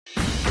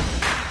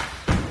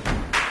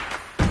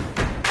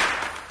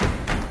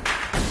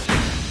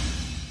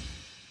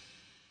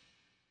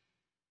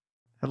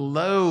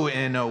Hello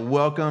and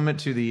welcome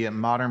to the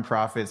Modern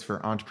Profits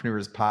for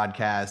Entrepreneurs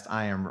podcast.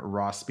 I am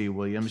Ross B.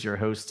 Williams, your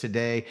host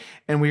today,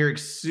 and we are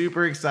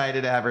super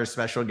excited to have our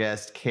special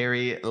guest,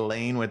 Keri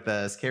Laine, with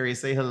us. Keri,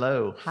 say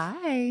hello.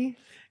 Hi.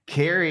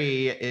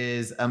 Keri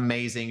is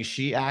amazing.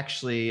 She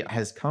actually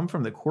has come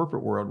from the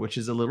corporate world, which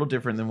is a little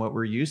different than what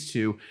we're used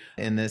to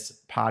in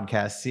this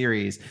podcast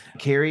series.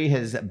 Keri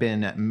has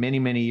been many,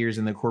 many years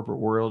in the corporate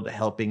world,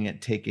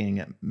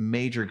 taking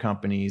major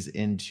companies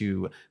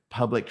into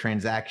public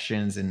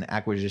transactions and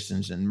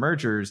acquisitions and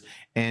mergers,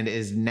 and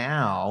is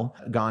now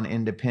gone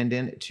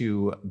independent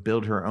to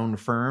build her own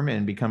firm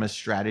and become a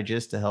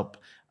strategist to help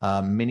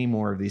many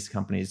more of these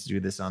companies do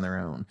this on their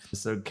own.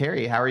 So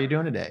Keri, how are you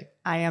doing today?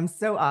 I am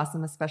so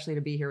awesome, especially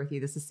to be here with you.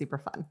 This is super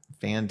fun.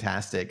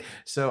 Fantastic.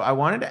 So I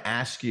wanted to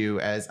ask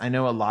you, as I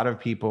know a lot of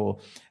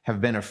people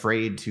have been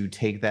afraid to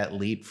take that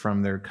leap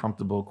from their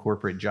comfortable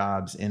corporate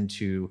jobs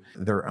into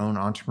their own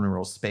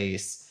entrepreneurial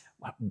space.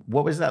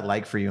 What was that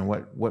like for you, and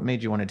what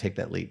made you want to take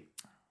that leap?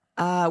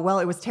 Well,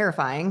 it was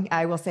terrifying.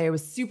 I will say I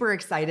was super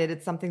excited.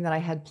 It's something that I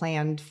had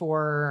planned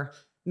for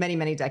many,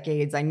 many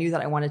decades. I knew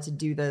that I wanted to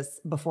do this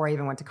before I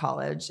even went to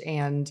college.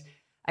 And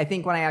I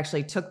think when I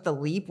actually took the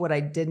leap, what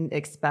I didn't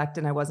expect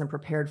and I wasn't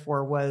prepared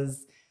for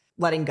was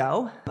letting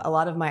go. A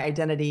lot of my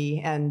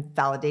identity and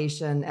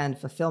validation and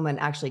fulfillment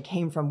actually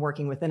came from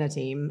working within a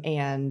team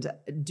and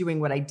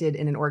doing what I did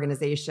in an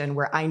organization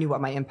where I knew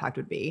what my impact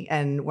would be.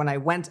 And when I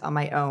went on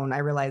my own, I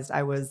realized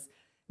I was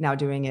now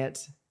doing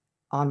it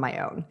on my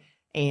own.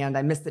 And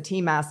I missed the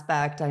team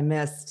aspect. I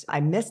missed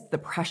the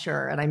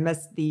pressure, and I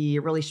missed the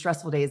really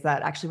stressful days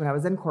that actually when I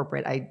was in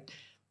corporate, I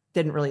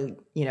didn't really,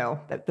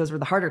 those were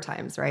the harder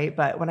times, right?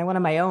 But when I went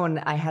on my own,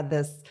 I had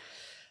this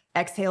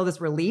exhale, this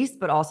release,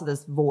 but also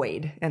this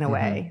void in a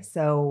way.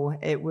 So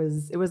it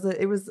was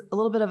a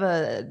little bit of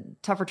a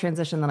tougher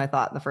transition than I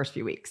thought in the first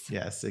few weeks.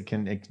 Yes, it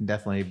can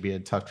definitely be a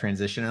tough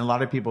transition. And a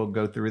lot of people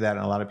go through that,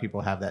 and a lot of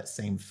people have that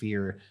same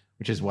fear,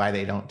 which is why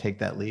they don't take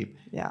that leap.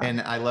 Yeah.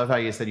 And I love how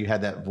you said you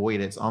had that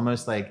void. It's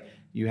almost like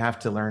you have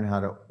to learn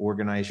how to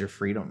organize your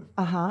freedom.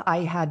 I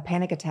had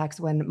panic attacks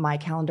when my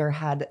calendar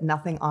had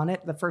nothing on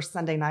it. The first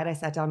Sunday night, I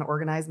sat down to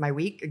organize my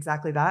week,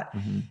 exactly that.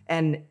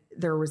 And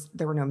there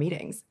were no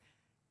meetings.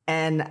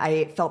 And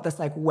I felt this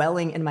like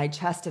welling in my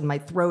chest and my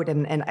throat.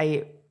 And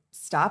I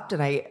stopped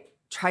and I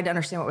tried to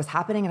understand what was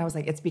happening. And I was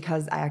like, it's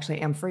because I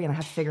actually am free and I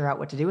have to figure out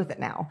what to do with it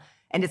now.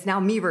 And it's now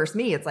me versus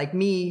me. It's like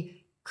me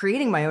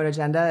creating my own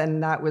agenda.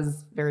 And that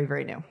was very,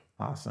 very new.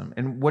 Awesome.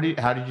 And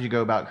how did you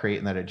go about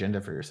creating that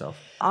agenda for yourself?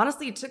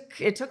 Honestly,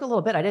 it took a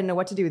little bit. I didn't know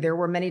what to do. There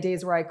were many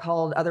days where I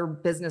called other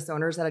business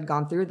owners that had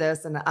gone through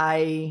this, and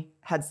I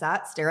had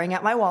sat staring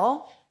at my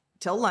wall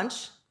till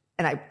lunch,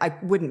 and I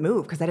wouldn't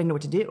move because I didn't know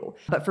what to do.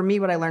 But for me,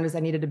 what I learned is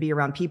I needed to be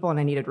around people and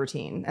I needed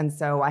routine. And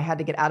so I had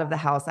to get out of the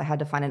house. I had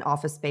to find an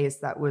office space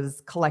that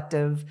was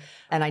collective,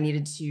 and I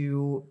needed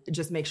to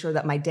just make sure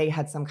that my day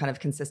had some kind of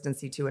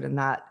consistency to it. And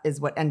that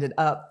is what ended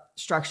up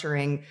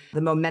structuring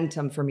the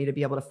momentum for me to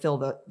be able to fill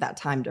that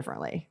time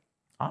differently.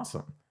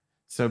 Awesome.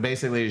 So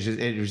basically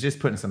it was just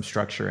putting some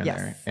structure in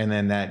there, and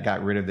then that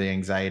got rid of the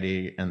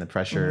anxiety and the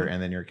pressure, and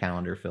then your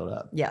calendar filled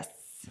up. Yes.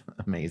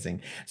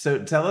 Amazing.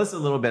 So tell us a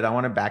little bit. I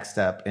want to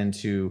backstep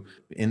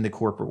in the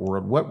corporate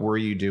world. What were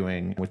you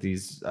doing with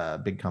these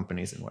big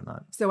companies and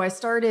whatnot? So I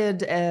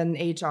started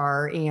in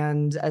HR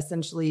and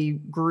essentially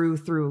grew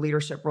through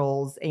leadership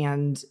roles.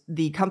 And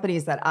the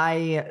companies that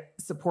I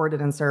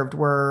supported and served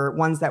were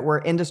ones that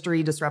were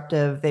industry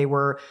disruptive. They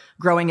were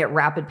growing at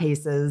rapid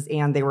paces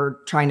and they were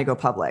trying to go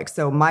public.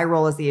 So my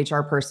role as the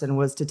HR person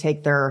was to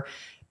take their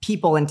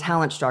people and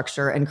talent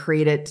structure and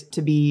create it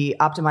to be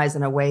optimized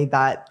in a way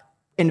that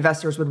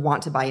investors would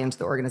want to buy into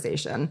the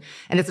organization.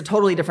 And it's a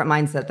totally different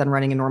mindset than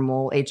running a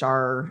normal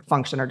HR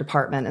function or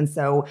department. And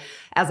so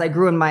as I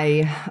grew in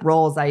my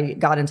roles, I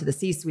got into the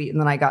C-suite, and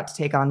then I got to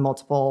take on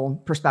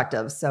multiple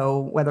perspectives.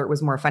 So whether it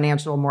was more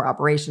financial, more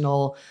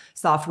operational,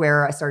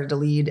 software, I started to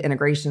lead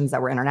integrations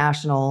that were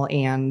international.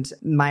 And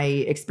my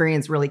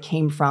experience really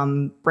came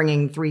from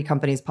bringing 3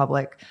 companies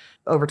public,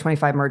 over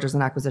 25 mergers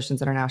and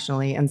acquisitions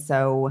internationally. And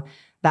so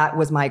that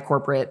was my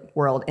corporate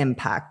world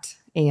impact.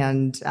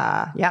 And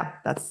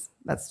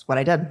that's what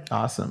I did.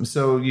 Awesome.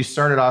 So you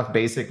started off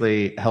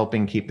basically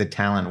helping keep the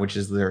talent, which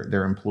is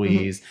their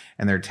employees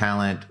and their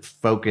talent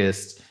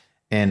focused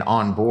and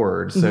on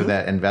board so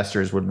that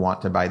investors would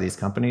want to buy these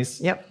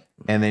companies. Yep.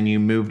 And then you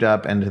moved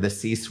up into the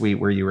C-suite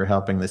where you were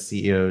helping the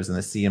CEOs and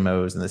the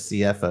CMOs and the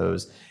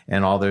CFOs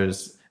and all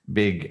those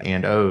big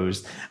and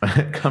O's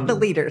the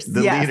leaders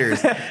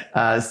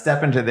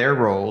step into their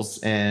roles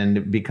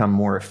and become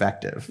more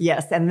effective.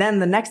 Yes. And then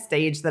the next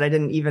stage that I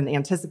didn't even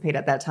anticipate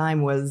at that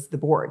time was the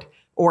board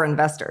or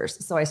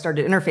investors. So I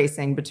started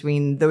interfacing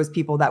between those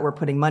people that were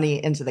putting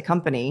money into the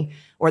company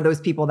or those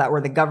people that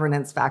were the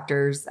governance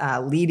factors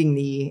leading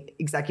the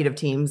executive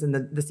teams and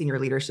the senior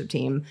leadership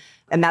team.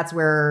 And that's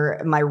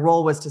where my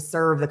role was to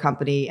serve the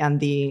company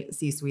and the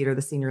C-suite or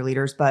the senior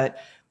leaders. But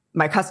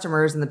my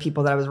customers and the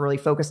people that I was really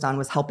focused on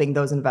was helping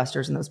those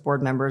investors and those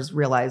board members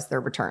realize their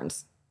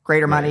returns.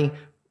 Greater money,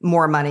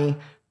 more money,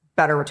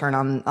 better return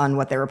on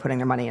what they were putting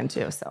their money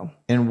into. So,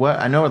 and what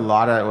I know a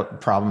lot of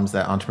problems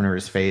that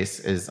entrepreneurs face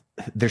is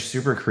they're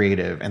super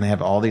creative and they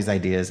have all these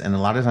ideas, and a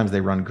lot of times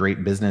they run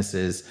great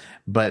businesses,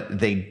 but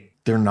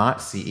they're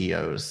not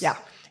CEOs. Yeah.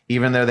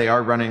 Even though they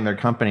are running their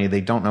company,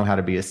 they don't know how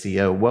to be a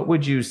CEO. What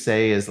would you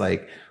say is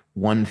like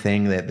one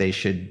thing that they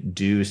should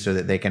do so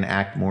that they can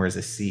act more as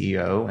a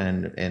CEO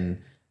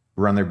and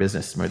run their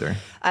business smoother?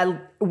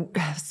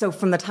 So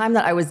from the time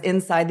that I was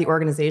inside the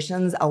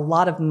organizations, a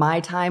lot of my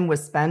time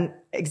was spent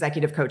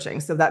executive coaching.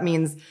 So that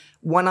means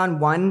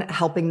one-on-one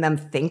helping them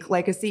think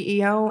like a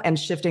CEO and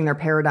shifting their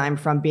paradigm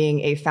from being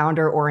a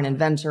founder or an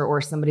inventor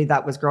or somebody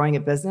that was growing a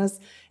business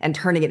and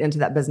turning it into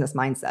that business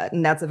mindset.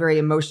 And that's a very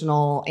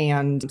emotional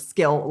and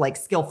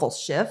skillful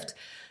shift.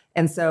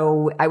 And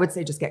so I would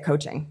say just get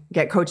coaching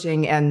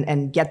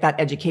and get that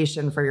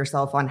education for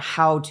yourself on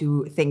how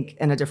to think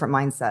in a different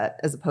mindset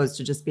as opposed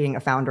to just being a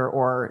founder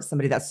or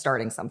somebody that's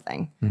starting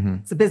something. Mm-hmm.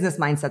 It's a business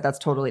mindset that's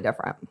totally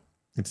different.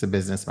 It's a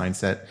business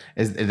mindset.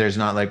 There's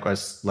not like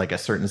a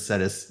certain set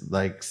of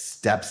like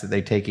steps that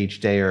they take each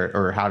day,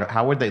 or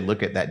how would they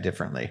look at that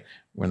differently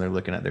when they're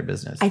looking at their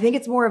business? I think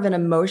it's more of an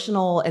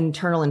emotional,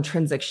 internal,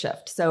 intrinsic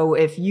shift. So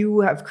if you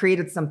have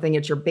created something,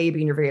 it's your baby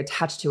and you're very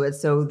attached to it.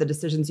 So the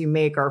decisions you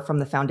make are from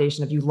the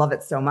foundation of you love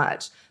it so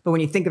much. But when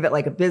you think of it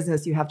like a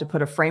business, you have to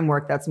put a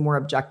framework that's more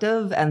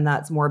objective and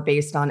that's more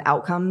based on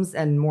outcomes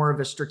and more of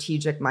a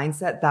strategic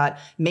mindset that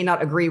may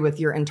not agree with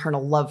your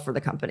internal love for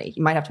the company.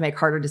 You might have to make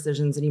harder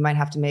decisions, and you might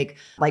have to make,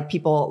 like,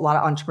 a lot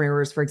of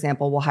entrepreneurs, for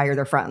example, will hire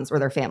their friends or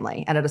their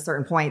family. And at a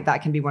certain point,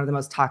 that can be one of the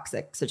most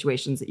toxic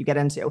situations that you get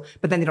into.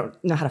 But then they don't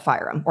know how to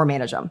fire them or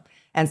manage them.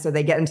 And so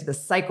they get into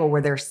this cycle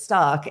where they're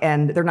stuck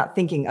and they're not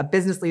thinking. A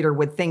business leader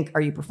would think,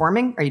 are you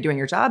performing? Are you doing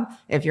your job?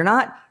 If you're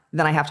not,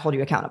 then I have to hold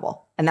you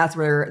accountable. And that's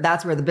where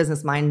the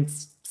business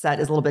mindset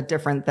is a little bit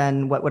different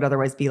than what would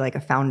otherwise be like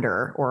a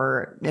founder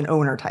or an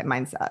owner type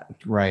mindset.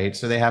 Right.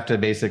 So they have to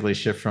basically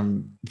shift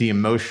from the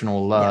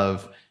emotional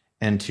love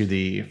into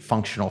the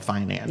functional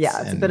finance.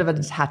 Yeah, it's a bit of a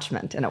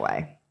detachment in a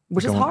way,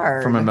 which is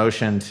hard. From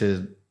emotion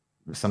to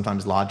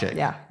sometimes logic.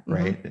 Yeah.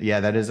 Right. Mm-hmm. Yeah,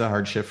 that is a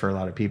hard shift for a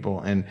lot of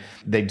people. And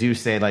they do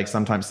say, like,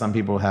 sometimes some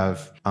people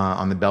have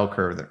on the bell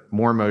curve,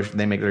 more emotion,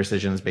 they make their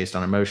decisions based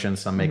on emotion.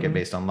 Some make it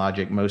based on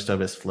logic. Most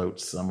of us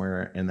float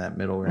somewhere in that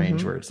middle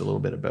range where it's a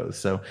little bit of both.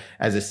 So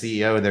as a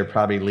CEO, they're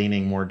probably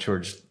leaning more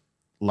towards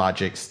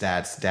logic,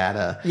 stats,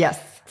 data. Yes.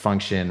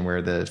 Function,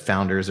 where the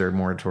founders are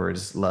more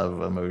towards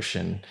love,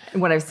 emotion.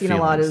 And what I've seen a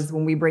lot is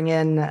when we bring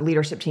in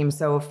leadership teams,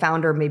 so a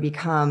founder may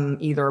become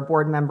either a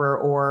board member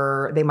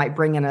or they might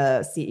bring in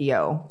a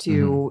CEO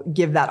to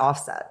give that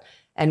offset.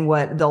 And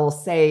what they'll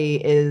say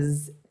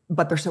is,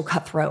 but they're so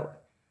cutthroat.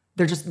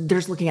 They're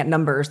just looking at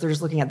numbers. They're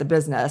just looking at the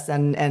business,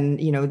 and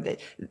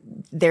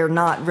they're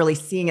not really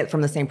seeing it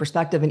from the same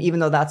perspective. And even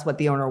though that's what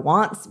the owner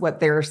wants, what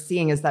they're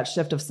seeing is that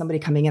shift of somebody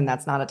coming in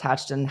that's not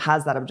attached and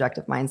has that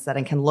objective mindset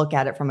and can look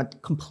at it from a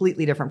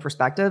completely different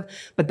perspective.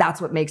 But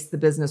that's what makes the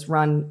business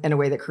run in a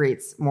way that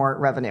creates more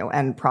revenue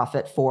and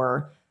profit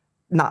for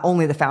not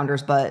only the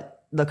founders,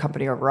 but the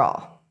company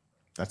overall.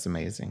 That's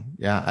amazing.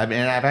 Yeah. I mean,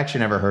 I've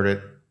actually never heard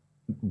it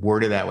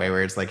worded that way,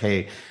 where it's like,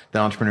 hey, the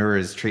entrepreneur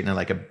is treating it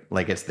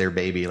like it's their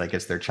baby, like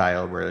it's their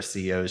child, where a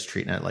CEO is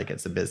treating it like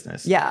it's a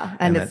business. Yeah.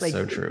 And it's that's like,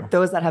 so true.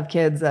 Those that have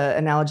kids,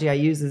 analogy I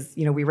use is,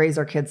 we raise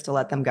our kids to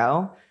let them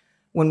go.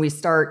 When we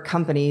start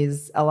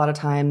companies, a lot of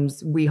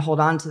times we hold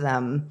on to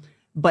them,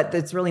 but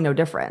it's really no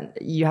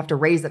different. You have to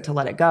raise it to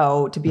let it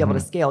go to be able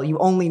to scale. You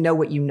only know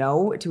what you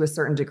know to a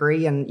certain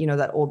degree. And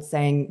that old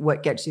saying,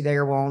 what gets you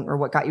there won't, or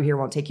what got you here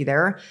won't take you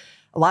there.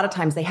 A lot of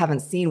times they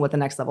haven't seen what the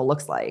next level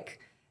looks like.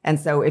 And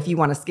so if you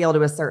want to scale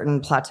to a certain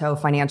plateau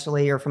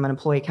financially or from an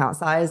employee count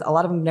size, a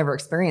lot of them never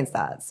experienced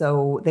that.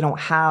 So they don't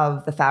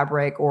have the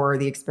fabric or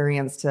the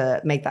experience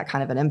to make that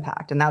kind of an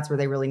impact. And that's where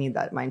they really need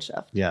that mind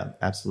shift. Yeah,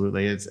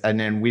 absolutely. And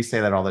then we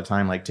say that all the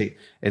time, like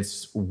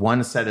it's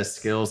one set of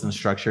skills and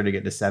structure to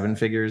get to 7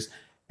 figures.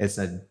 It's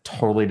a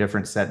totally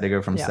different set to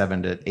go from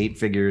 7 to 8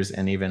 figures,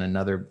 and even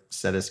another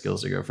set of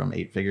skills to go from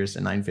 8 figures to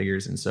 9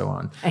 figures and so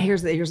on. And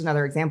here's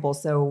another example.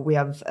 So we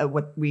have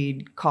what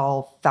we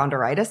call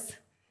founderitis.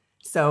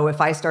 So if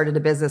I started a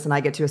business and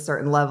I get to a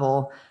certain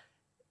level,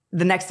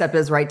 the next step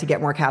is, to get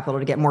more capital,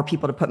 to get more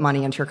people to put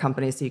money into your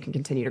company so you can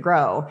continue to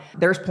grow.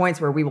 There's points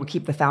where we will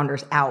keep the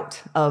founders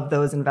out of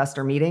those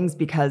investor meetings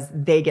because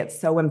they get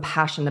so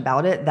impassioned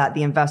about it that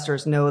the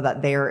investors know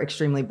that they're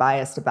extremely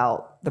biased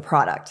about the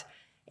product.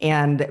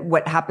 And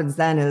what happens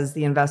then is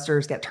the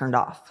investors get turned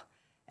off.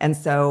 And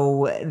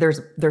so there's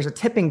a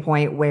tipping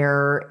point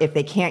where if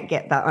they can't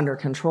get that under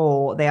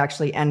control, they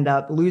actually end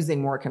up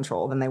losing more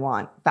control than they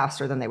want,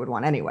 faster than they would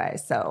want anyway.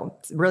 So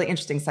it's really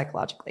interesting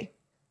psychologically.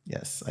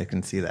 Yes, I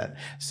can see that.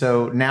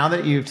 So now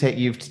that you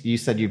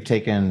said you've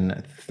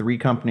taken 3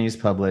 companies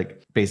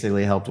public,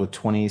 basically helped with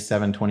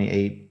 27,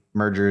 28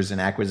 mergers and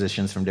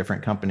acquisitions from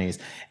different companies,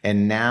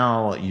 and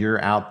now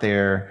you're out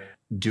there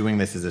doing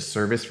this as a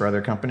service for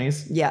other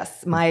companies?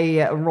 Yes,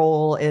 my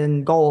role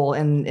and goal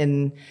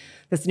in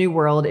this new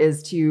world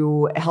is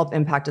to help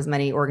impact as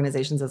many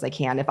organizations as I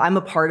can. If I'm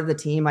a part of the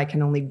team, I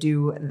can only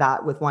do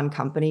that with one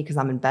company because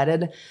I'm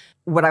embedded.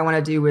 What I want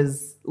to do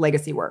is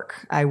legacy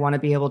work. I want to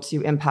be able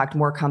to impact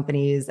more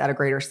companies at a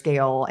greater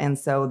scale. And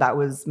so that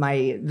was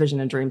my vision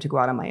and dream, to go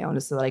out on my own,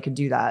 is so that I could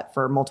do that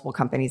for multiple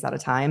companies at a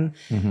time.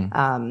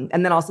 And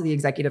then also the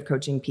executive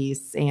coaching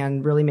piece,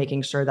 and really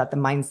making sure that the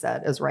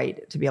mindset is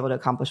right to be able to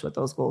accomplish what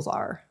those goals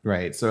are.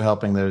 Right. So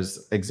helping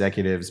those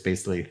executives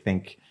basically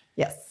think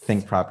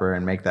proper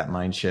and make that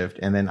mind shift.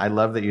 And then I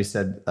love that you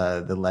said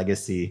the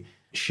legacy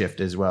shift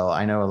as well.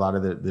 I know a lot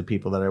of the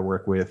people that I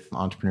work with,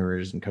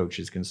 entrepreneurs and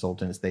coaches,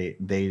 consultants, a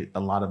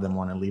lot of them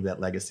want to leave that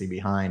legacy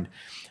behind,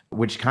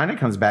 which kind of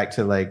comes back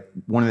to like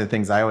one of the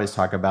things I always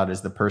talk about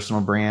is the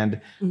personal brand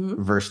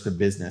versus the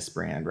business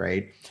brand,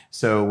 right?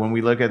 So when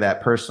we look at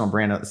that personal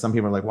brand, some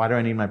people are like, why do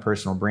I need my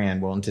personal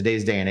brand? Well, in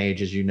today's day and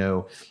age, as you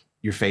know,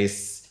 your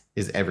face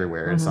is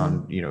everywhere. It's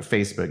on,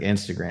 Facebook,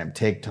 Instagram,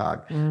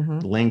 TikTok,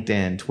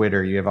 LinkedIn,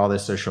 Twitter. You have all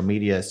this social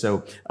media.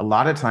 So a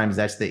lot of times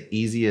that's the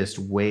easiest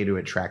way to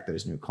attract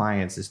those new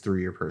clients, is through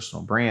your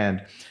personal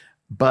brand.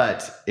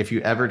 But if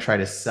you ever try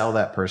to sell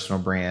that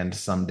personal brand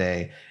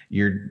someday,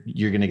 you're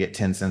going to get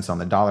 10 cents on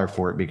the dollar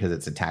for it, because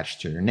it's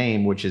attached to your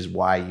name, which is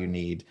why you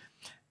need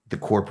the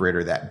corporate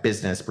or that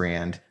business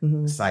brand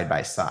side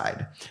by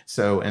side.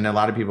 So, and a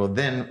lot of people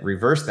then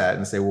reverse that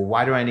and say, well,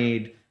 why do I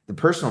need the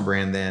personal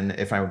brand then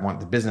if I want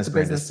the business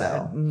brand to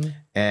sell?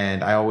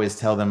 And I always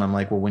tell them, I'm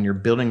like, well, when you're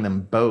building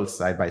them both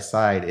side by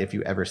side, if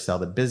you ever sell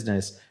the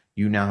business,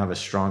 you now have a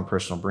strong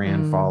personal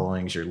brand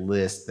followings, your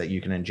list that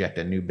you can inject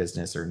a new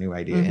business or new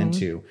idea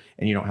into,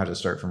 and you don't have to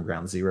start from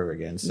ground zero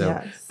again.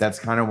 So that's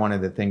kind of one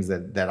of the things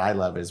that I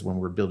love, is when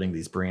we're building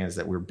these brands,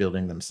 that we're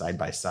building them side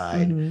by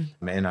side.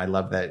 And I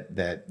love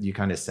that you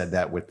kind of said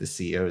that with the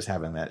CEOs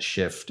having that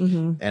shift.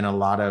 And a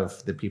lot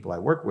of the people I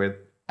work with,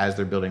 as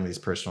they're building these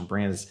personal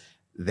brands,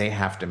 they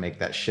have to make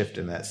that shift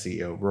in that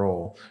CEO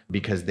role,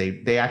 because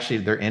they actually,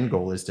 their end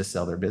goal is to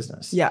sell their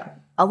business. Yeah.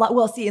 A lot.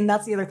 Well, see, and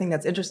that's the other thing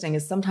that's interesting,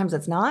 is sometimes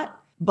it's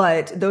not,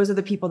 but those are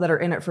the people that are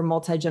in it for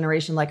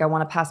multi-generation. Like, I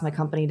want to pass my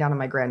company down to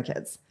my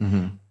grandkids.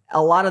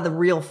 A lot of the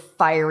real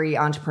fiery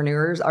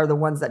entrepreneurs are the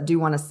ones that do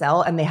want to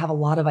sell, and they have a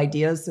lot of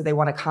ideas. So they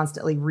want to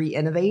constantly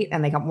re-innovate,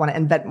 and they want to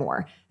invent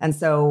more. And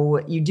so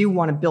you do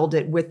want to build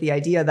it with the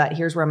idea that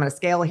here's where I'm going to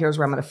scale, here's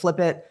where I'm going to flip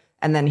it,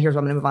 and then here's where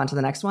I'm going to move on to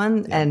the next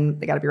one. And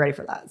they got to be ready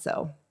for that.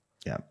 So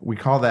yeah, we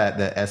call that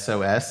the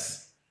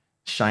SOS,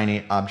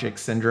 shiny object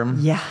syndrome.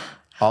 Yeah.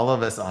 All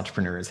of us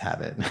entrepreneurs have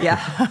it.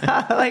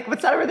 Yeah. Like,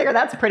 what's that over there?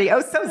 That's pretty.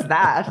 Oh, so's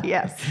that.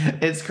 Yes.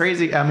 It's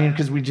crazy. I mean,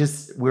 because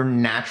we're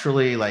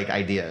naturally like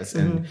ideas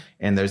and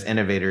those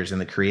innovators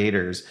and the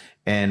creators.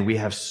 And we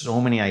have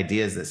so many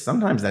ideas that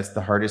sometimes that's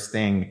the hardest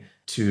thing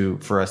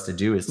for us to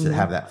do, is to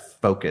have that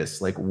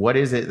focus. Like, what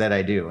is it that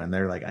I do? And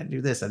they're like, I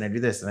do this and I do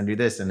this and I do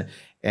this.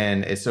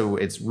 And so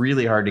it's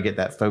really hard to get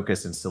that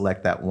focus and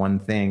select that one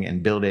thing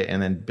and build it,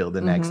 and then build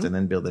the next, and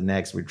then build the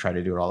next. We try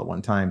to do it all at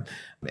one time.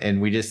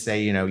 And we just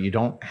say, you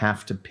don't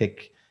have to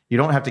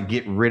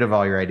get rid of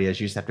all your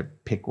ideas. You just have to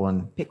pick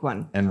one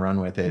and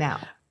run with it. Now,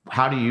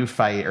 how do you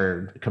fight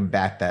or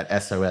combat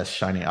that SOS,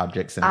 shiny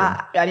object syndrome?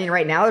 I mean,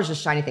 right now there's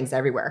just shiny things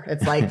everywhere.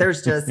 It's like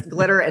there's just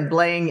glitter and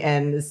bling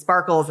and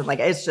sparkles, and like,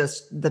 it's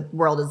just, the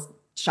world is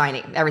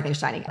shining. Everything's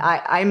shining.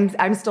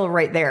 I'm still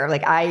right there.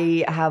 Like,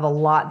 I have a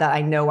lot that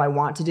I know I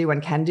want to do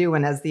and can do,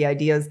 and as the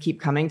ideas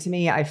keep coming to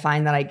me, I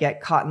find that I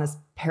get caught in this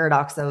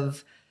paradox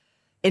of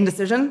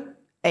indecision.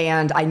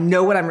 And I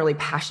know what I'm really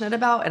passionate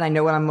about, and I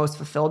know what I'm most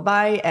fulfilled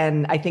by.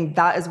 And I think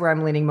that is where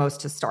I'm leaning most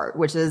to start,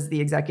 which is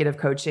the executive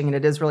coaching. And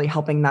it is really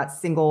helping that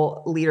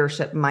single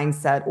leadership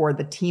mindset, or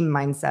the team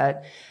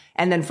mindset.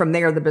 And then from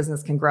there, the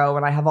business can grow.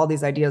 And I have all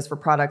these ideas for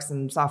products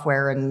and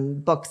software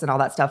and books and all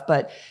that stuff.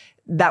 But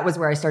that was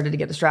where I started to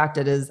get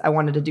distracted, is I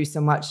wanted to do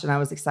so much, and I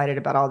was excited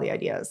about all the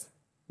ideas.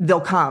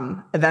 They'll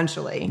come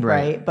eventually,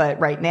 right?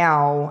 But right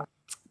now,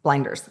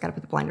 blinders. I got to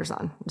put the blinders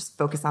on. Just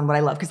focus on what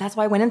I love, because that's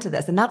why I went into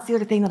this. And that's the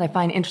other thing that I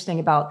find interesting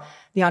about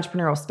the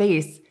entrepreneurial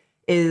space,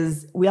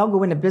 is we all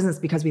go into business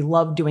because we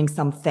love doing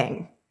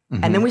something.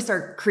 And then we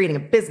start creating a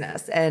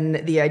business, and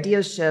the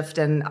ideas shift,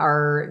 and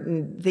our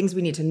things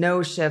we need to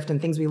know shift,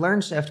 and things we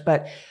learn shift.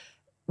 But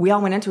we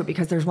all went into it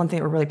because there's one thing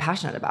that we're really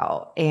passionate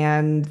about.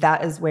 And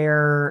that is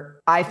where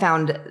I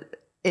found,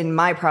 in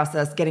my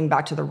process, getting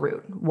back to the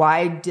root.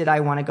 Why did I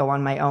want to go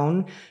on my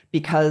own?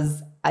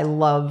 Because I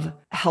love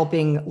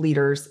helping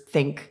leaders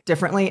think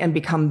differently and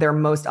become their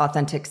most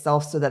authentic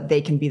self, so that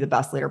they can be the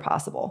best leader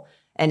possible.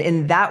 And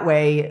in that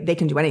way, they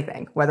can do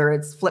anything, whether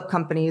it's flip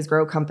companies,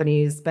 grow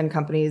companies, spin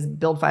companies,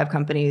 build 5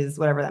 companies,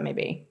 whatever that may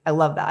be. I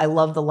love that. I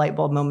love the light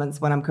bulb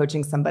moments when I'm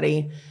coaching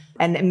somebody.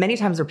 And many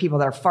times there are people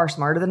that are far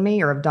smarter than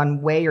me, or have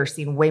done way or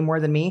seen way more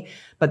than me.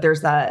 But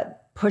there's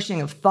that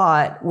pushing of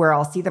thought where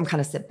I'll see them kind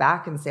of sit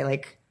back and say,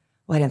 like,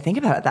 well, I didn't think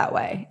about it that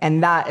way.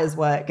 And that is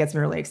what gets me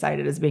really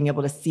excited, is being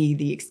able to see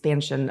the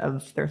expansion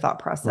of their thought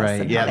process.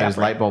 Right. Yeah. There's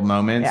light bulb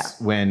moments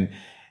when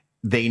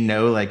they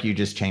know, like, you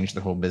just changed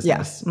the whole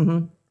business.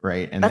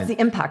 Right. And that's the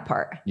impact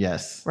part.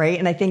 Yes. Right.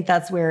 And I think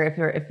that's where,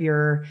 if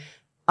you're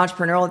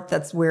entrepreneurial,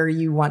 that's where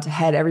you want to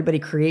head. Everybody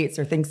creates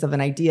or thinks of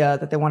an idea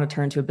that they want to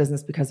turn into a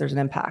business because there's an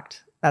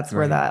impact. That's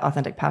where that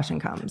authentic passion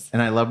comes.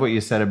 And I love what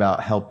you said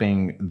about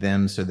helping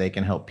them so they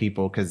can help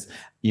people. Because,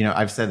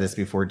 I've said this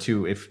before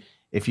too.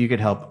 If you could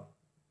help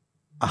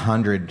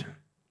 100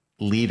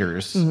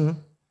 leaders,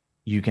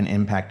 you can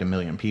impact 1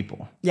 million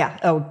people. Yeah.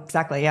 Oh,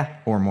 exactly. Yeah.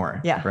 Or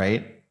more. Yeah.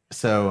 Right.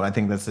 So I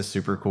think that's a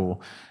super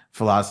cool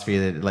philosophy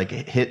that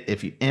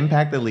if you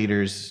impact the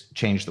leaders,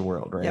 change the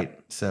world. Right.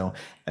 Yep. So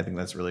I think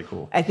that's really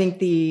cool. I think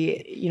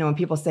when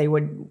people say,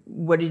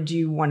 what did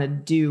you want to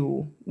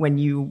do when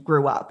you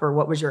grew up, or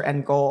what was your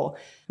end goal?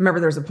 I remember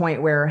there was a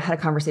point where I had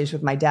a conversation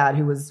with my dad,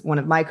 who was one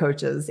of my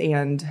coaches.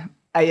 And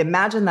I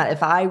imagined that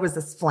if I was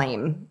this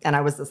flame and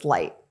I was this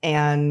light,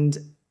 and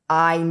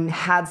I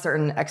had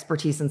certain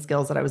expertise and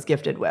skills that I was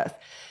gifted with,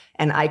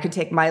 and I could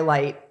take my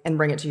light and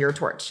bring it to your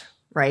torch,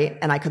 right?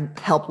 And I could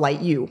help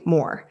light you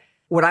more.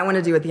 What I want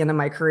to do at the end of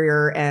my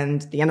career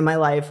and the end of my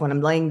life, when I'm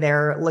laying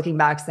there looking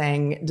back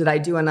saying, did I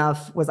do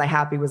enough? Was I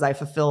happy? Was I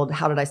fulfilled?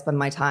 How did I spend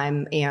my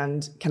time?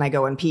 And can I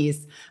go in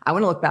peace? I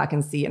want to look back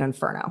and see an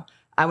inferno.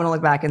 I want to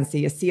look back and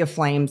see a sea of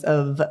flames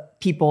of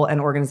people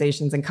and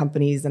organizations and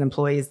companies and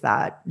employees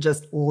that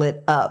just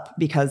lit up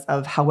because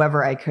of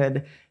however I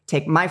could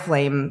take my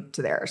flame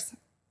to theirs.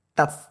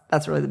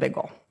 That's really the big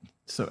goal.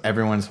 So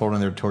everyone's holding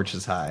their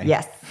torches high.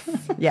 Yes.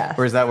 Yes.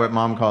 Or is that what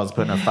mom calls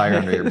putting a fire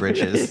under your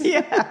britches?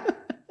 Yeah.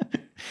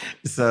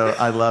 So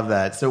I love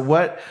that. So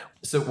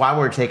while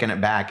we're taking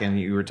it back, and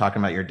you were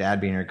talking about your dad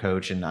being your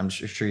coach, and I'm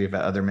sure you've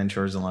had other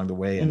mentors along the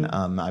way, and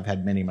I've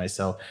had many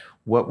myself.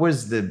 What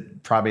was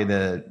probably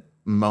the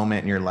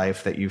moment in your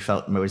life that you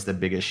felt was the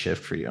biggest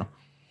shift for you?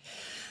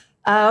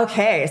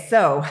 Okay,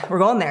 so we're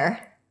going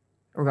there.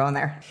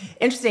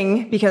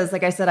 Interesting, because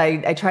like I said,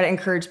 I try to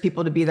encourage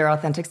people to be their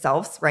authentic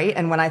selves, right?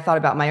 And when I thought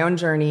about my own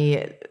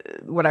journey,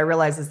 what I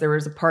realized is there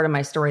was a part of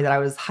my story that I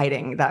was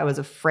hiding, that I was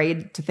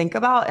afraid to think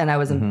about, and I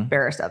was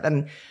embarrassed of.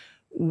 And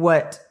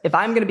if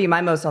I'm going to be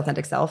my most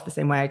authentic self, the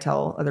same way I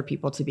tell other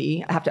people to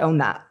be, I have to own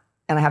that,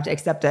 and I have to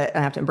accept it, and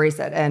I have to embrace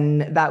it.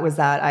 And that was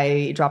that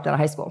I dropped out of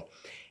high school.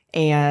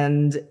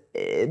 And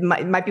it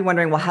might be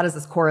wondering, well, how does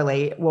this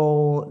correlate?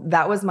 Well,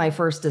 that was my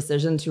first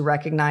decision to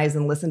recognize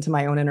and listen to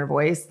my own inner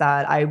voice,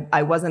 that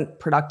I wasn't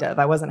productive.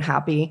 I wasn't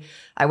happy.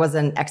 I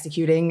wasn't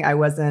executing. I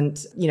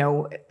wasn't,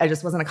 I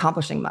just wasn't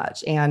accomplishing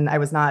much. And I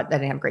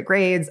didn't have great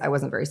grades. I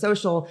wasn't very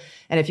social.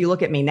 And if you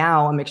look at me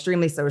now, I'm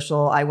extremely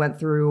social. I went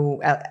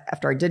through,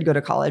 after I did go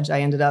to college,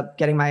 I ended up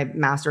getting my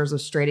master's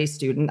of straight A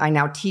student. I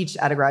now teach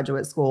at a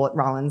graduate school at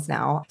Rollins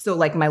now. So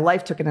my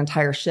life took an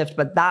entire shift.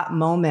 But that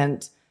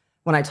moment,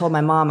 when I told my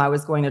mom I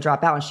was going to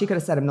drop out, and she could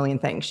have said a million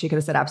things. She could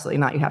have said, absolutely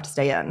not, you have to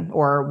stay in.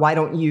 Or why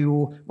don't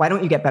you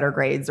get better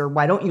grades? Or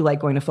why don't you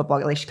like going to football?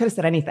 She could have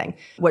said anything.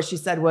 What she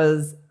said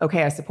was,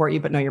 okay, I support you,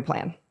 but know your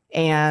plan.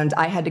 And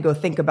I had to go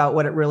think about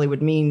what it really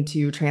would mean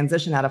to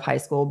transition out of high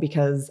school,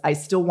 because I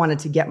still wanted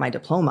to get my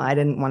diploma. I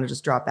didn't want to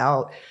just drop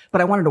out,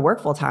 but I wanted to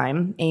work full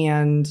time.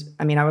 And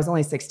I was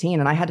only 16,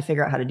 and I had to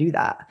figure out how to do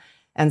that.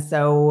 And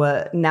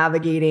so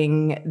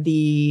navigating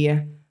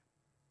the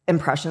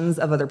impressions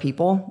of other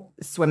people,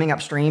 swimming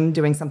upstream,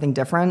 doing something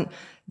different,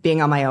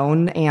 being on my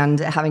own, and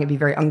having it be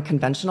very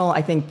unconventional.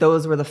 I think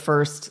those were the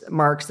first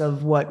marks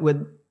of what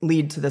would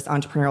lead to this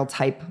entrepreneurial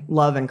type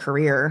love and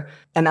career.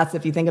 And that's,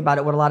 if you think about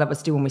it, what a lot of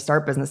us do when we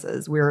start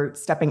businesses. We're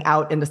stepping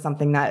out into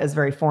something that is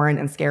very foreign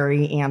and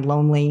scary and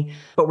lonely,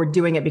 but we're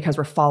doing it because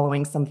we're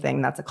following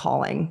something that's a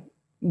calling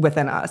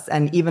within us.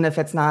 And even if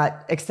it's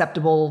not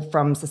acceptable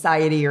from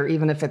society, or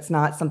even if it's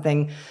not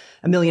something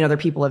a million other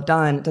people have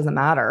done, it doesn't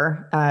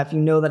matter. If you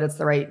know that it's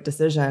the right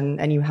decision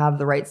and you have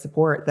the right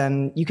support,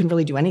 then you can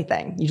really do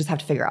anything. You just have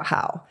to figure out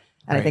how.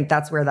 And I think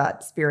that's where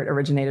that spirit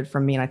originated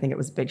from me. And I think it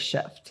was a big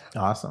shift.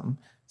 Awesome.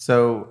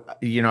 So,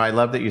 I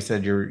love that you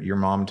said your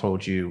mom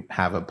told you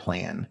have a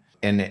plan.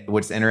 And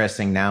what's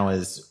interesting now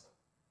is,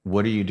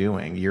 what are you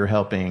doing? You're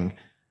helping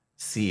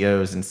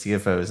CEOs and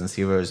CFOs and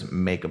CFOs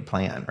make a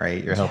plan,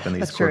 right? You're helping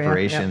these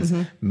corporations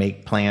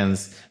make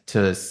plans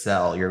to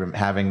sell. You're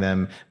having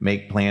them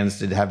make plans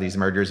to have these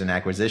mergers and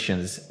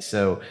acquisitions.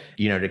 So,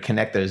 to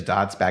connect those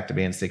dots back to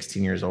being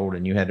 16 years old,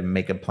 and you had to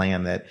make a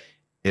plan that,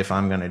 if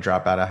I'm going to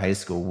drop out of high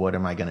school, what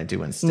am I going to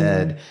do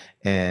instead?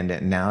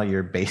 And now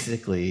you're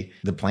basically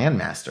the plan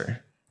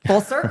master.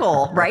 Full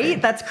circle, right?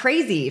 That's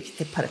crazy if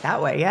you put it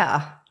that way.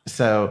 Yeah.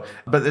 So,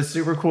 but it's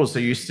super cool. So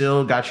you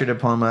still got your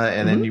diploma,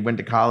 and then you went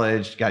to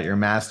college, got your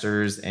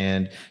master's.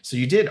 And so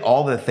you did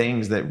all the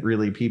things that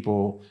really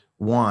people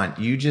want.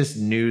 You just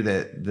knew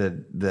that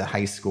the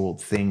high school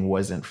thing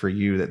wasn't for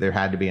you, that there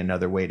had to be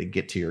another way to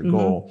get to your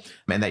goal,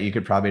 and that you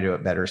could probably do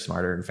it better,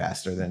 smarter, and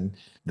faster than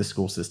the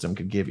school system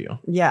could give you.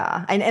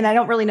 Yeah. And I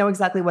don't really know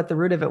exactly what the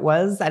root of it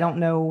was. I don't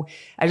know.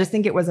 I just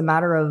think it was a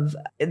matter of,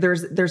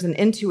 there's an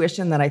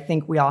intuition that I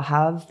think we all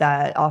have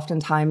that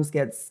oftentimes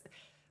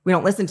we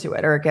don't listen to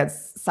it, or it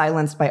gets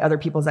silenced by other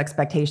people's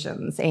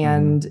expectations.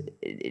 And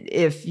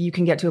if you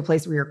can get to a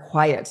place where you're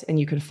quiet and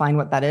you can find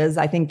what that is,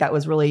 I think that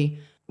was really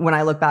when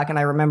I look back and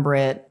I remember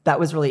it, that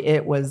was really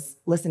it, was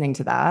listening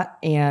to that.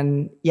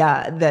 And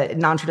yeah, the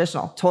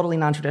totally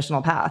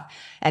non-traditional path.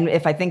 And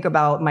if I think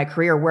about my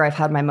career, where I've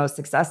had my most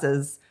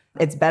successes,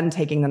 it's been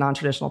taking the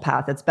non-traditional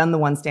path. It's been the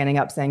one standing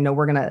up saying,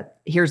 no,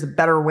 here's a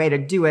better way to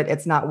do it.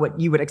 It's not what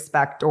you would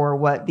expect or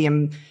what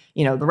the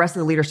rest of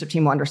the leadership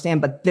team will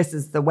understand, but this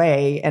is the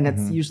way. And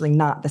it's usually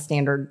not the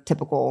standard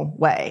typical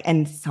way.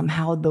 And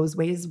somehow those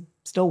ways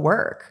still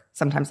work.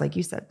 Sometimes, like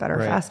you said, better,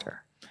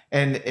 faster.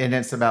 And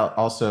it's about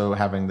also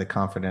having the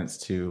confidence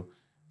to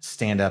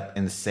stand up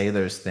and say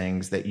those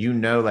things that,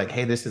 like,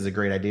 hey, this is a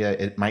great idea.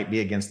 It might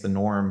be against the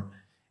norm.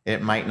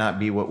 It might not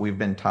be what we've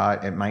been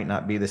taught. It might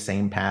not be the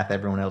same path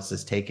everyone else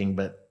is taking,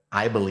 but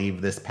I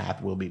believe this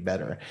path will be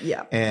better.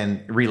 Yeah.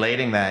 And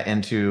relating that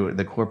into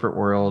the corporate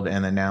world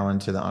and then now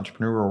into the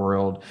entrepreneurial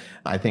world,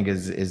 I think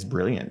is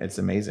brilliant. It's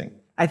amazing.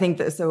 I think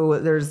that, so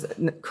there's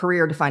a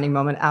career defining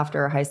moment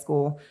after high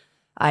school.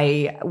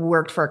 I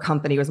worked for a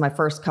company. It was my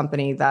first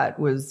company that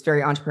was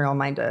very entrepreneurial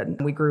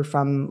minded. We grew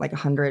from like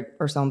 100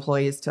 or so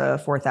employees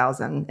to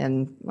 4,000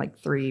 in like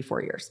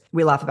 3-4 years.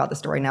 We laugh about the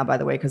story now, by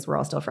the way, because we're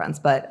all still friends.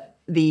 But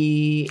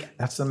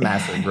that's a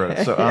massive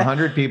growth. So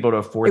 100 people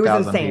to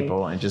 4,000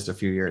 people in just a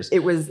few years. It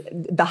was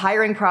the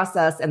hiring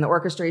process and the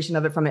orchestration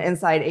of it from an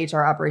inside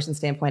HR operations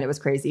standpoint. It was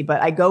crazy.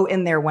 But I go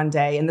in there one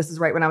day, and this is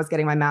right when I was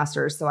getting my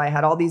master's. So I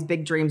had all these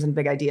big dreams and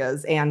big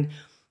ideas. And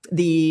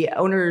the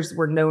owners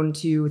were known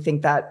to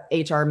think that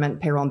HR meant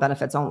payroll and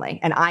benefits only.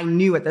 And I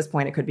knew at this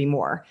point it could be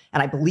more.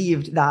 And I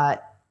believed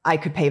that I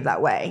could pave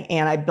that way.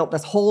 And I built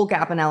this whole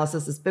gap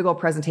analysis, this big old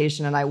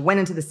presentation. And I went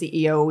into the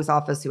CEO's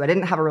office, who I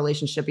didn't have a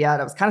relationship yet.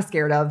 I was kind of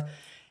scared of.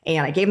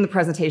 And I gave him the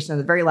presentation.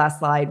 And the very last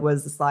slide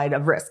was the slide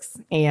of risks.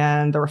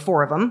 And there were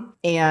 4 of them.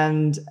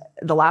 And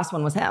the last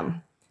one was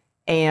him.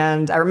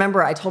 And I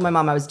remember I told my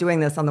mom I was doing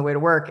this on the way to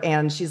work.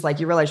 And she's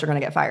like, you realize you're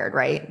going to get fired,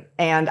 right?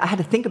 And I had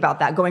to think about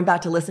that. Going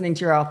back to listening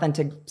to your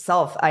authentic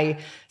self, I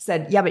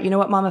said, yeah, but you know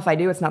what, Mom, if I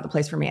do, it's not the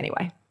place for me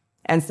anyway.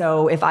 And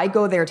so if I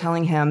go there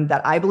telling him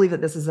that I believe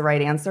that this is the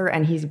right answer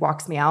and he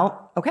walks me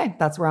out, okay,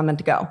 that's where I'm meant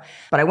to go.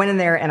 But I went in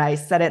there and I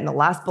said it in the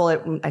last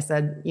bullet. I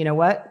said, you know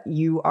what?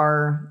 You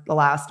are the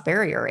last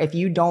barrier. If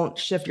you don't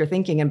shift your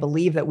thinking and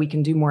believe that we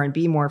can do more and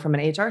be more from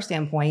an HR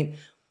standpoint,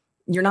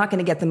 you're not going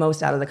to get the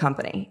most out of the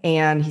company.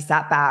 And he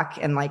sat back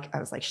and I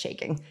was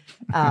shaking.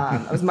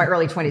 I was in my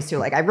early 20s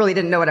too. I really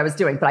didn't know what I was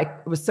doing, but I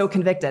was so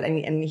convicted.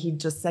 And he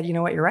just said, you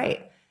know what, you're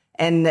right.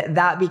 And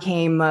that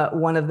became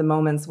one of the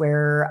moments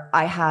where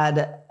I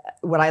had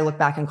what I look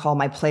back and call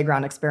my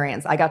playground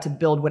experience. I got to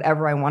build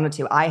whatever I wanted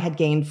to. I had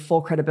gained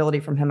full credibility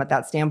from him at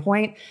that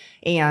standpoint.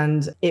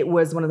 And it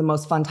was one of the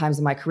most fun times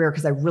in my career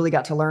because I really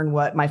got to learn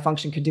what my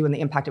function could do and the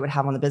impact it would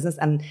have on the business.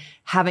 And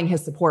having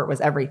his support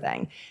was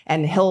everything.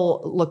 And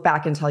he'll look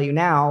back and tell you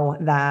now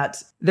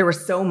that there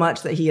was so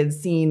much that he had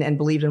seen and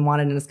believed and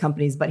wanted in his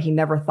companies, but he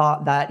never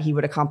thought that he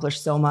would accomplish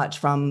so much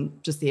from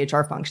just the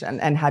HR function.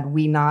 And had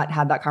we not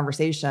had that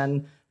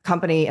conversation,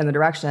 company and the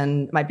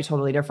direction might be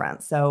totally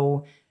different.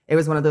 So it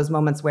was one of those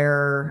moments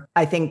where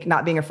I think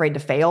not being afraid to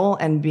fail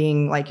and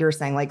being, like you're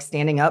saying,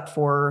 standing up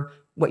for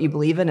what you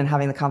believe in and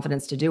having the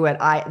confidence to do it.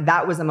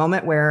 That was a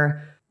moment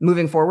where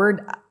moving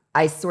forward,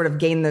 I sort of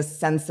gained this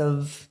sense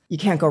of you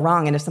can't go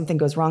wrong. And if something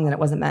goes wrong, then it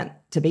wasn't meant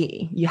to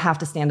be. You have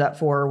to stand up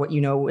for what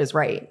you know is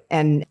right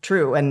and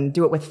true and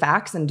do it with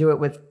facts and do it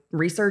with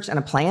research and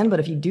a plan.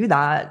 But if you do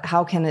that,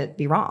 how can it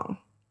be wrong?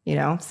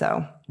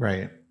 So.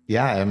 Right.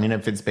 Yeah, I mean,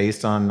 if it's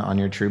based on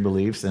your true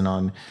beliefs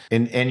and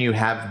you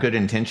have good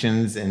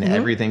intentions and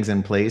everything's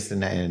in place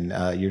and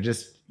you're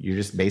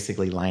just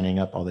basically lining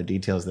up all the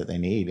details that they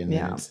need.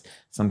 And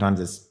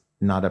sometimes it's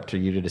not up to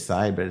you to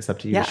decide, but it's up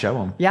to you to show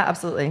them. Yeah,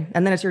 absolutely.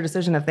 And then it's your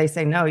decision. If they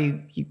say no,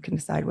 you can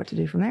decide what to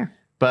do from there.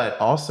 But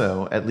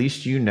also, at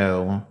least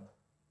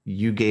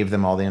you gave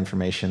them all the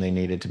information they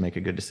needed to make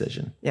a good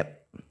decision.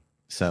 Yep.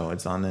 So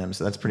it's on them.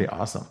 So that's pretty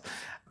awesome.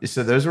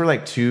 So those were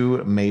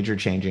 2 major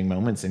changing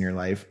moments in your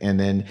life. And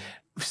then,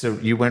 so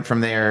you went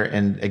from there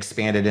and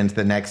expanded into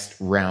the next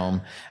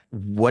realm.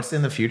 What's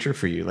in the future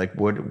for you?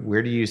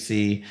 Where do you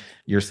see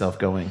yourself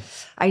going?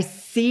 I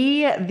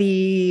see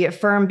the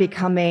firm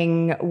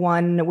becoming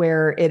one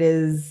where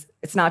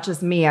it's not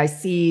just me. I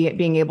see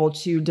being able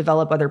to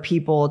develop other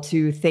people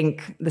to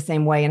think the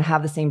same way and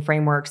have the same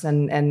frameworks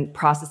and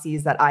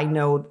processes that I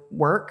know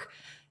work.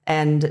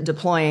 And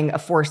deploying a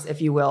force,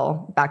 if you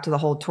will, back to the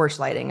whole torch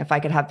lighting. If I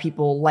could have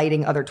people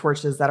lighting other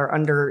torches that are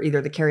under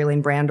either the Keri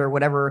Laine brand or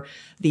whatever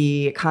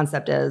the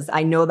concept is.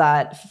 I know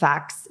that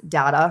facts,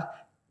 data,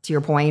 to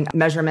your point,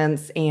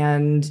 measurements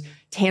and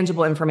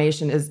tangible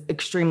information is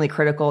extremely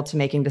critical to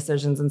making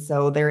decisions. And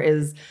so there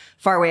is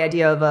faraway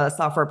idea of a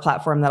software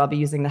platform that I'll be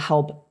using to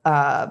help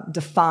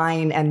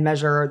define and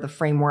measure the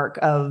framework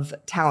of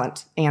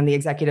talent and the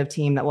executive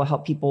team that will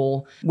help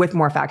people with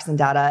more facts and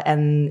data.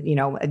 And,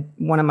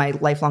 one of my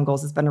lifelong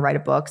goals has been to write a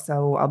book.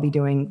 So I'll be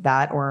doing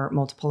that or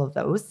multiple of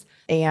those.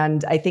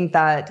 And I think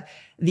that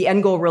the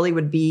end goal really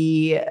would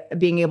be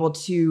being able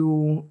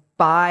to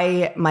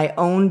buy my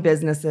own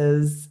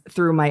businesses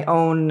through my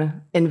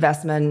own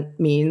investment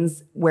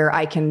means where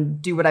I can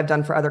do what I've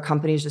done for other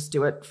companies, just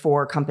do it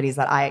for companies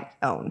that I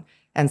own.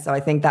 And so I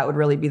think that would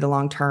really be the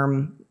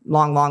long-term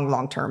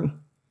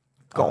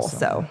goal. Awesome.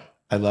 So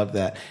I love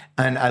that.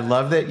 And I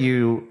love that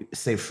you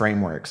say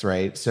frameworks,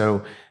 right?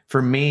 So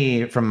for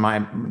me,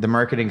 from the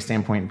marketing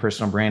standpoint and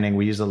personal branding,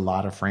 we use a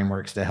lot of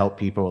frameworks to help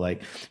people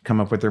like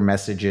come up with their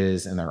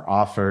messages and their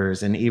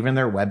offers and even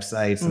their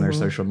websites and their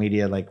social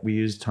media. Like we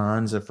use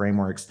tons of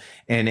frameworks,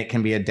 and it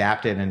can be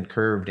adapted and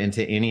curved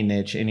into any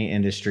niche, any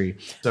industry.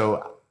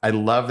 So I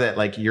love that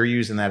like you're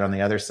using that on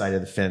the other side of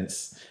the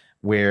fence,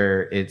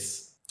 where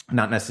it's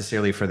not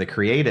necessarily for the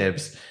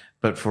creatives,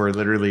 but for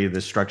literally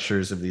the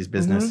structures of these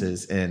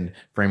businesses and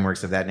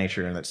frameworks of that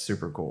nature. And that's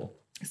super cool.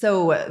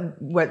 So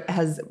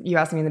you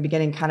asked me in the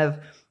beginning, kind of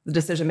the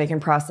decision-making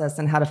process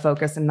and how to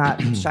focus and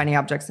not shiny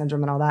object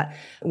syndrome and all that.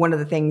 One of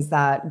the things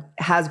that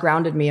has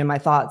grounded me in my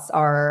thoughts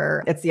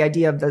it's the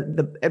idea of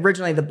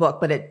originally the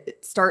book, but it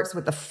starts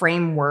with the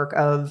framework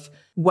of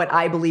what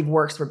I believe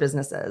works for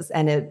businesses.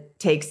 And it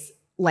takes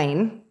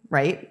Laine,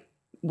 right?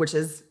 Which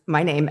is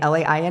my name,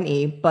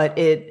 Laine, but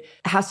it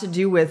has to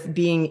do with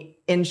being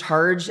in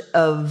charge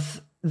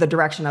of the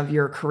direction of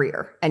your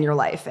career and your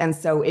life. And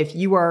so if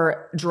you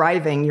are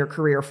driving your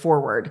career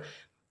forward,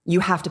 you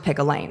have to pick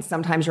a lane.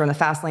 Sometimes you're in the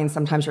fast lane,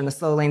 sometimes you're in the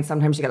slow lane,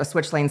 sometimes you got to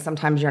switch lanes,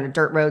 sometimes you're in a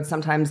dirt road,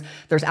 sometimes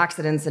there's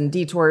accidents and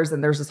detours,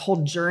 and there's this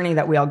whole journey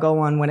that we all go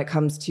on when it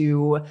comes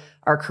to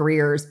our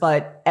careers.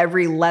 But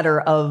every letter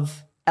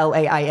of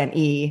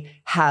Laine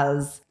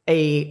has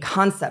a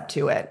concept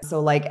to it. So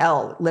like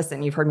L,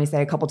 listen, you've heard me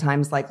say a couple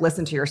times, like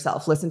listen to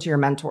yourself, listen to your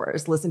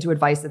mentors, listen to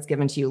advice that's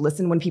given to you,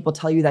 listen when people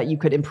tell you that you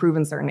could improve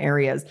in certain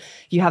areas.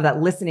 If you have that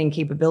listening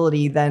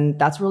capability, then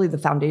that's really the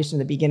foundation,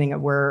 the beginning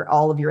of where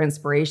all of your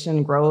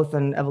inspiration, growth,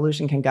 and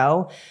evolution can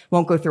go.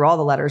 Won't go through all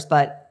the letters,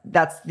 but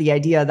that's the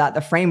idea that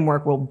the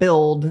framework will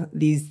build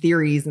these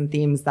theories and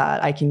themes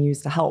that I can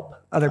use to help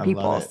other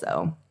people.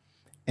 So.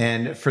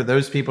 And for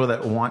those people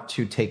that want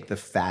to take the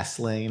fast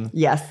lane.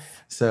 Yes.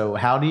 So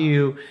how do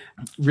you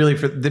really,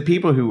 for the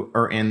people who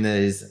are in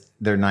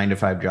their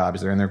 9-to-5 jobs,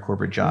 they're in their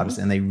corporate jobs,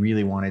 and they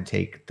really want to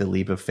take the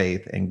leap of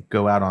faith and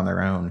go out on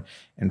their own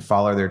and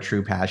follow their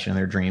true passion,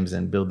 their dreams,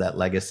 and build that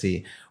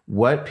legacy,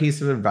 what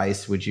piece of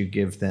advice would you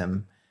give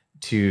them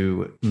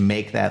to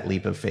make that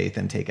leap of faith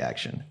and take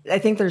action? I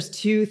think there's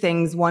two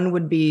things. One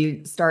would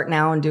be start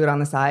now and do it on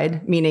the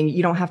side, meaning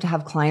you don't have to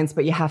have clients,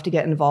 but you have to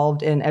get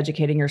involved in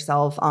educating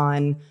yourself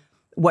on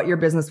what your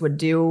business would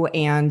do.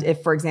 And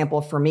if, for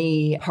example, for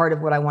me, part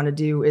of what I want to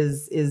do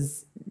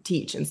is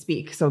teach and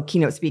speak. So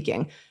keynote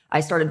speaking. I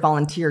started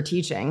volunteer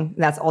teaching.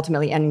 That's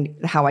ultimately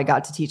how I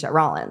got to teach at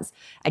Rollins.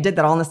 I did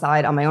that on the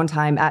side on my own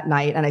time at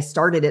night, and I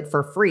started it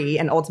for free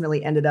and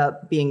ultimately ended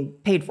up being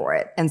paid for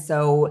it. And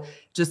so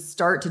just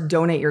start to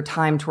donate your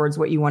time towards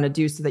what you want to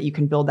do so that you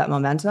can build that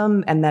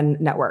momentum and then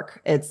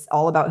network. It's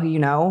all about who you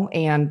know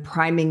and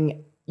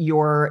priming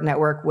your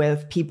network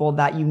with people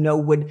that you know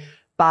would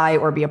buy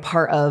or be a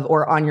part of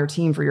or on your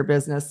team for your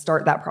business.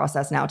 Start that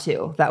process now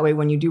too. That way,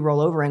 when you do roll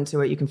over into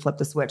it, you can flip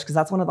the switch, because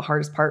that's one of the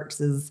hardest parts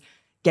is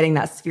getting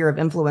that sphere of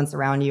influence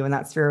around you and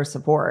that sphere of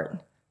support.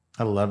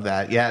 I love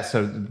that. Yeah.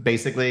 So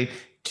basically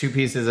 2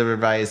 pieces of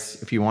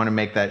advice. If you want to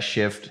make that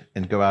shift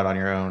and go out on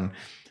your own: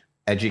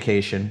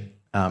 education,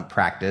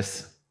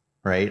 practice,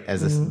 right?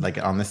 As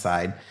like on the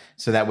side.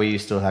 So that way you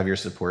still have your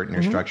support and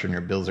your structure and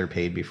your bills are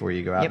paid before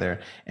you go out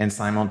there, and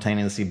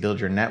simultaneously build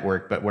your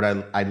network. But what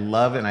I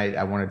love, and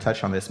I want to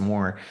touch on this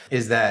more,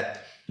 is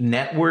that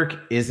network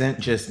isn't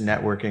just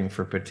networking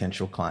for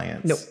potential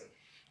clients.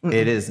 Nope.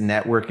 It is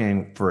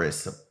networking for a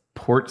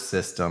support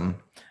system,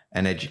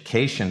 an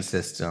education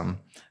system,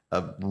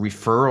 a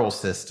referral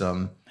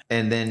system,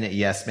 and then,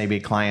 yes,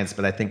 maybe clients,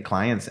 but I think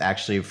clients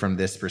actually from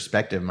this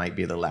perspective might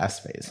be the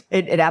last phase.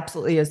 It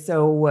absolutely is.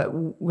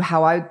 So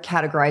how I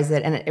categorize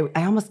it, and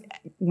I almost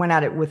went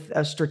at it with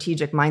a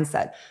strategic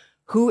mindset.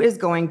 Who is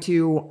going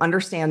to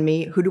understand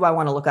me? Who do I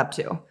want to look up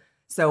to?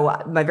 So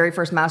my very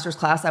first master's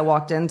class, I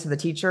walked into the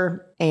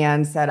teacher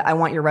and said, I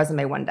want your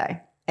resume one day.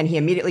 And he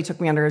immediately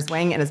took me under his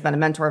wing and has been a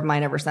mentor of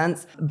mine ever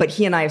since. But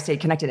he and I have stayed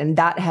connected. And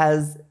that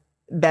has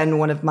been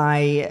one of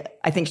my,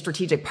 I think,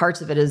 strategic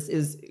parts of it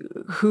is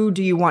who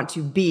do you want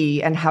to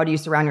be and how do you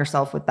surround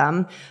yourself with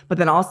them? But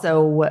then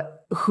also,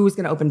 who's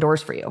going to open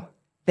doors for you?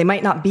 They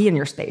might not be in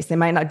your space. They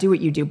might not do what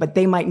you do, but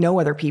they might know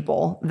other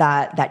people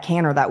that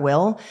can or that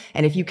will.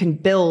 And if you can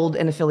build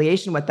an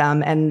affiliation with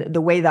them, and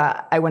the way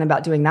that I went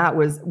about doing that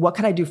was, what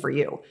could I do for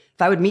you?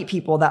 If I would meet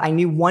people that I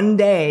knew one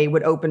day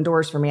would open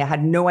doors for me, I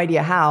had no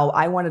idea how.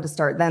 I wanted to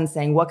start then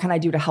saying, what can I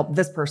do to help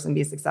this person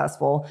be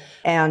successful,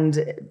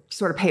 and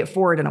sort of pay it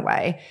forward in a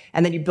way.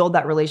 And then you build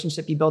that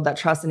relationship, you build that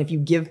trust. And if you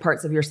give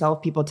parts of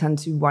yourself, people tend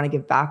to want to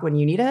give back when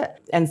you need it.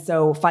 And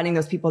so finding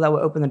those people that will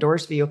open the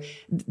doors for you,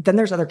 then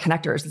there's other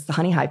connectors. It's the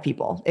honey hive. beehive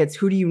people. It's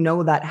who do you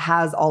know that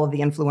has all of the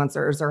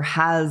influencers or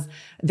has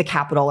the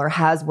capital or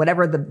has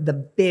whatever the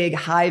big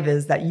hive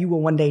is that you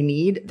will one day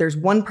need. There's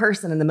one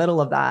person in the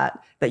middle of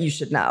that you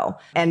should know.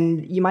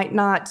 And you might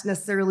not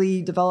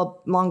necessarily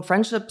develop long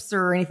friendships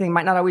or anything. It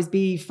might not always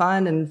be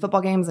fun and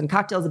football games and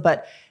cocktails,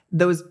 but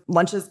those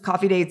lunches,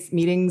 coffee dates,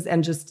 meetings,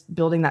 and just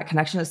building that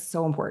connection is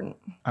so important.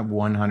 I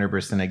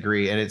 100%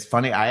 agree. And it's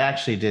funny, I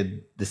actually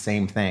did the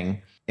same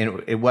thing.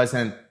 And it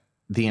wasn't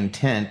the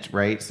intent,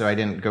 right? So I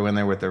didn't go in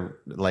there with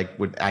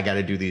I got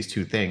to do these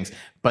two things,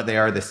 but they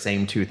are the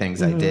same two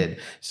things I did.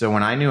 So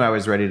when I knew I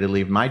was ready to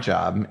leave my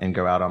job and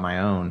go out on my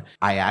own,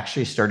 I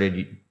actually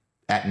started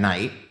at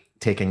night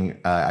taking,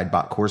 I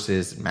bought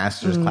courses,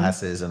 master's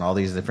classes, and all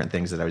these different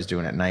things that I was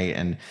doing at night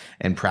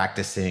and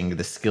practicing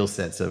the skill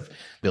sets of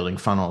building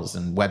funnels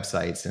and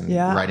websites and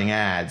writing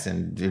ads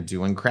and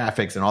doing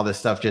graphics and all this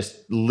stuff,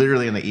 just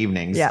literally in the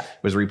evenings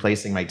was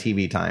replacing my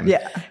TV time.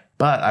 Yeah.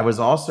 But I was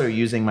also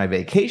using my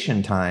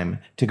vacation time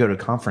to go to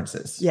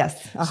conferences.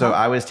 Yes. So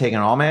I was taking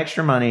all my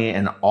extra money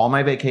and all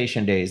my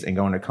vacation days and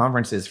going to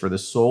conferences for the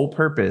sole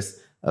purpose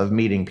of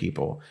meeting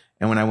people.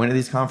 And when I went to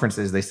these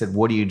conferences, they said,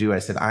 "What do you do?" I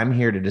said, "I'm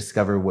here to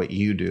discover what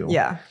you do."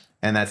 Yeah.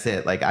 And that's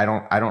it. Like, I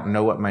don't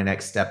know what my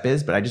next step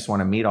is, but I just want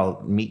to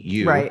meet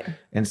you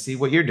and see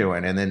what you're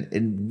doing. And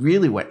then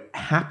really what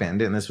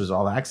happened, and this was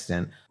all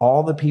accident,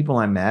 all the people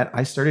I met,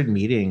 I started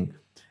meeting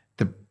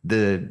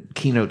the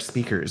keynote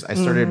speakers. I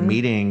started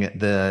meeting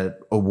the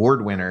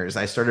award winners.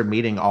 I started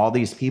meeting all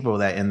these people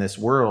that in this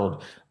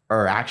world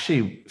are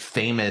actually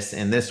famous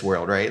in this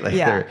world, right? Like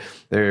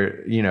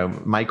they're,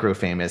 micro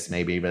famous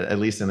maybe, but at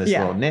least in this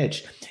little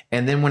niche.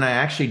 And then when I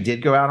actually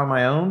did go out on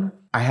my own,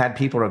 I had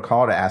people to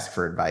call to ask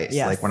for advice.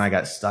 Yes. Like when I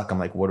got stuck, I'm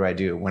like, what do I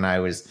do? When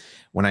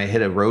I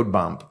hit a road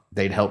bump,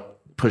 they'd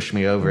help push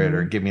me over it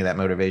or give me that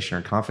motivation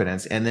or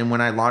confidence. And then when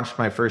I launched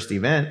my first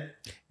event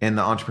in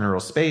the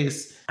entrepreneurial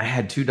space, I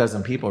had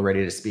 24 people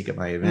ready to speak at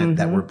my event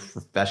that were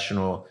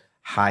professional,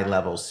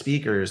 high-level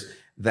speakers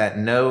that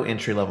no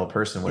entry-level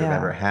person would have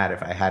ever had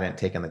if I hadn't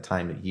taken the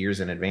time years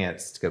in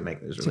advance to go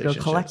make those relationships. To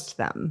go collect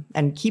them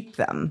and keep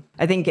them.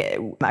 I think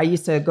I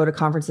used to go to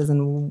conferences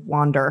and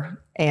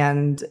wander,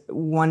 and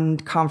one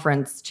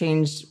conference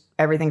changed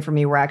everything for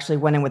me, where I actually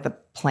went in with a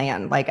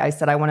plan. Like I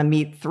said, I want to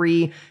meet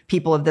 3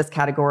 people of this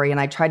category, and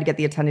I tried to get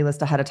the attendee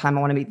list ahead of time.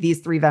 I want to meet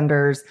these 3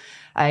 vendors.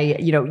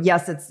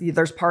 Yes,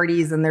 there's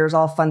parties and there's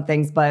all fun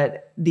things,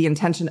 but the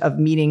intention of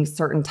meeting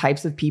certain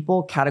types of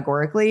people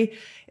categorically,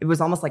 it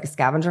was almost like a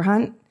scavenger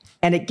hunt.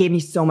 And it gave me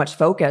so much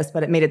focus,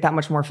 but it made it that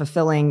much more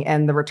fulfilling.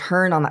 And the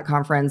return on that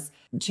conference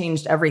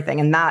changed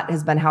everything. And that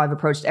has been how I've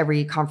approached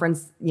every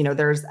conference.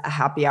 There's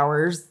happy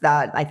hours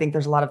that I think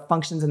there's a lot of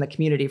functions in the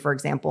community. For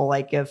example,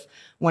 like if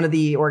one of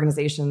the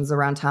organizations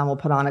around town will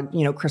put on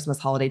a, Christmas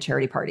holiday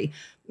charity party.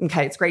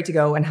 Okay, it's great to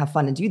go and have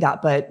fun and do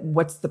that, but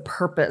what's the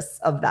purpose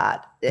of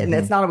that? And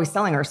it's not always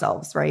selling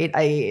ourselves, right?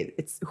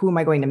 It's who am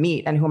I going to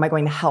meet and who am I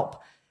going to help?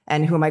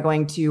 And who am I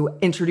going to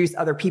introduce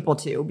other people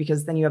to?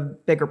 Because then you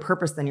have bigger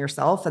purpose than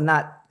yourself. And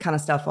that kind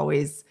of stuff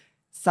always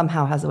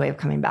somehow has a way of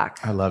coming back.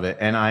 I love it.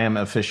 And I am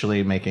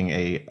officially making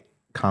a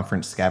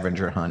conference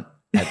scavenger hunt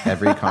at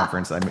every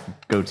conference I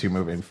go to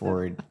moving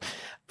forward.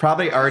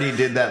 Probably already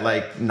did that,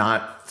 like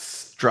not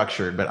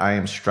structured, but I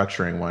am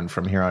structuring one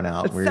from here on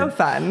out. It's so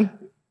fun.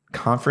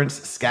 Conference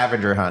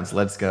scavenger hunts.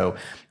 Let's go.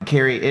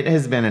 Keri, it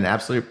has been an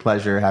absolute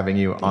pleasure having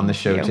you on the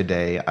show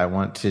today. I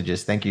want to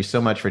just thank you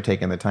so much for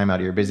taking the time out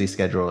of your busy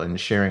schedule and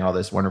sharing all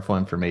this wonderful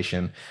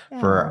information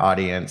for our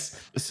audience.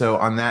 So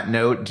on that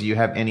note, do you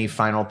have any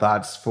final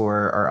thoughts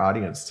for our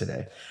audience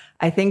today?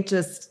 I think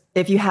just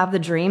if you have the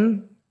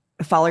dream,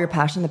 follow your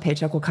passion, the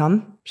paycheck will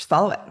come. Just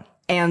follow it.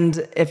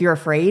 And if you're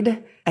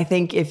afraid, I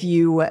think if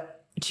you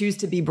choose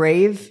to be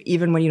brave,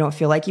 even when you don't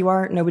feel like you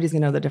are, nobody's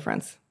going to know the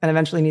difference. And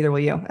eventually neither will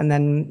you. And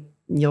then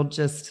you'll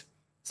just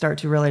start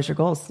to realize your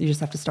goals. You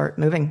just have to start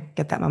moving,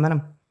 get that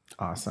momentum.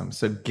 Awesome.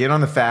 So get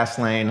on the fast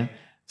lane,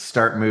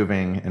 start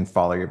moving, and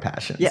follow your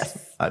passions.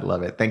 Yes. I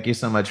love it. Thank you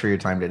so much for your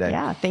time today.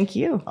 Yeah, thank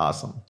you.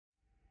 Awesome.